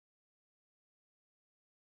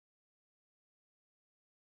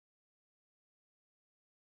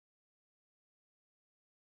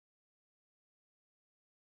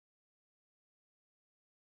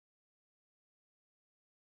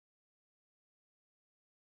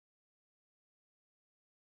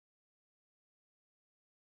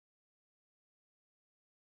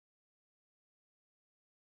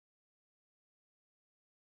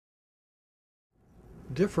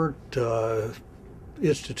Different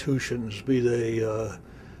institutions, be they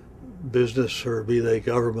business or be they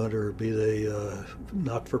government or be they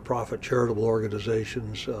not-for-profit charitable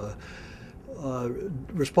organizations,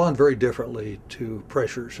 respond very differently to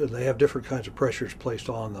pressures, and they have different kinds of pressures placed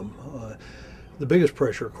on them. The biggest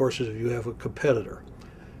pressure, of course, is if you have a competitor.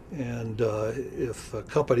 And if a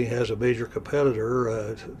company has a major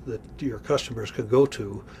competitor that your customers can go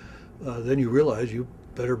to, then you realize you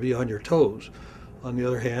better be on your toes. On the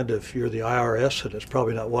other hand, if you're the IRS, and it's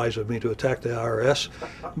probably not wise of me to attack the IRS,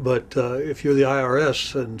 but if you're the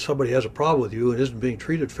IRS and somebody has a problem with you and isn't being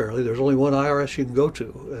treated fairly, there's only one IRS you can go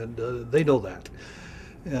to, and they know that.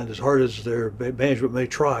 And as hard as their management may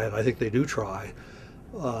try, and I think they do try,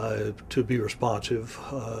 to be responsive,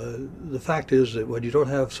 the fact is that when you don't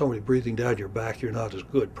have somebody breathing down your back, you're not as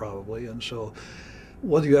good probably. And so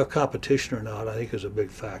whether you have competition or not, I think is a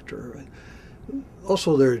big factor.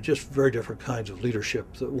 Also, there are just very different kinds of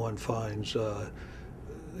leadership that one finds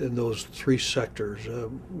in those three sectors.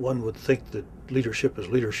 One would think that leadership is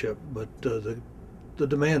leadership, but the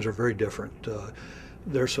demands are very different.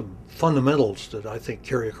 There are some fundamentals that I think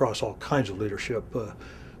carry across all kinds of leadership,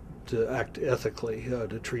 to act ethically,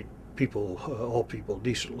 to treat people, all people,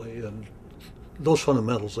 decently, and those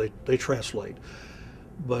fundamentals, they translate.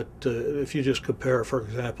 But if you just compare, for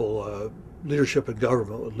example, leadership in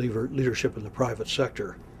government with leadership in the private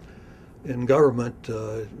sector. In government,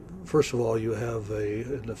 first of all,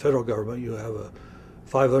 in the federal government, you have a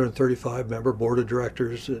 535-member board of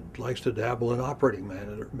directors that likes to dabble in operating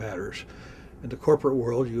matters. In the corporate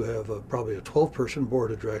world, you have probably a 12-person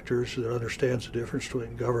board of directors that understands the difference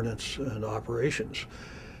between governance and operations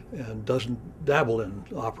and doesn't dabble in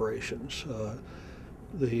operations.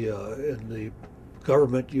 In the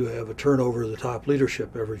government, you have a turnover of the top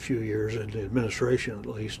leadership every few years, in the administration at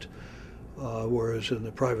least, whereas in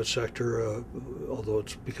the private sector, although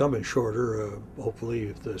it's becoming shorter,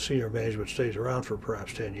 hopefully the senior management stays around for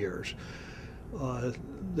perhaps 10 years.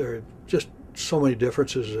 There are just so many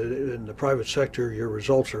differences. In the private sector, your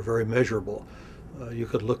results are very measurable. You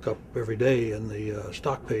could look up every day in the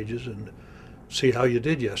stock pages and see how you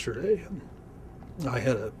did yesterday. I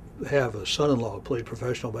have a son-in-law who played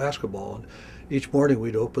professional basketball, and each morning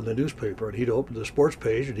we'd open the newspaper and he'd open the sports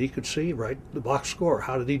page and he could see right the box score.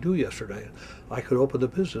 How did he do yesterday? I could open the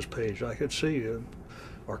business page. I could see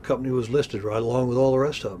our company was listed right along with all the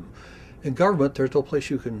rest of them. In government, there's no place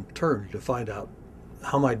you can turn to find out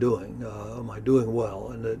how am I doing? Am I doing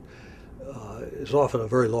well? And it is often a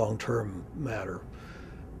very long-term matter.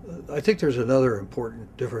 I think there's another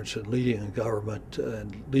important difference in leading in government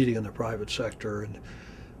and leading in the private sector, and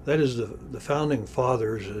that is the founding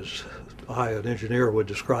fathers, as I, an engineer, would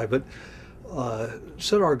describe it,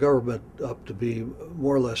 set our government up to be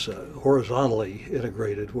more or less horizontally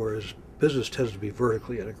integrated, whereas business tends to be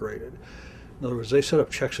vertically integrated. In other words, they set up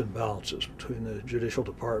checks and balances between the judicial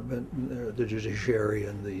department, the judiciary,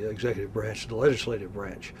 and the executive branch and the legislative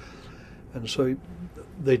branch. And so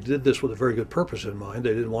they did this with a very good purpose in mind.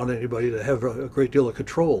 They didn't want anybody to have a great deal of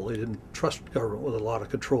control. They didn't trust government with a lot of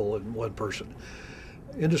control in one person.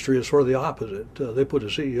 Industry is sort of the opposite. They put a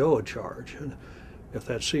CEO in charge. And if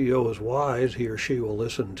that CEO is wise, he or she will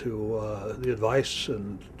listen to the advice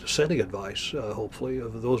and dissenting advice, hopefully,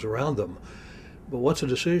 of those around them. But once a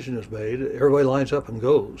decision is made, everybody lines up and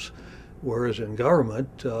goes. Whereas in government,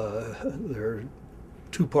 there are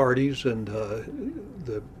two parties, and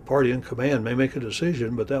the party in command may make a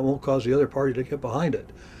decision, but that won't cause the other party to get behind it.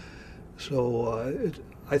 So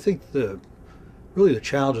I think really the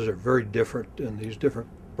challenges are very different in these different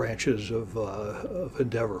branches of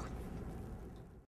endeavor.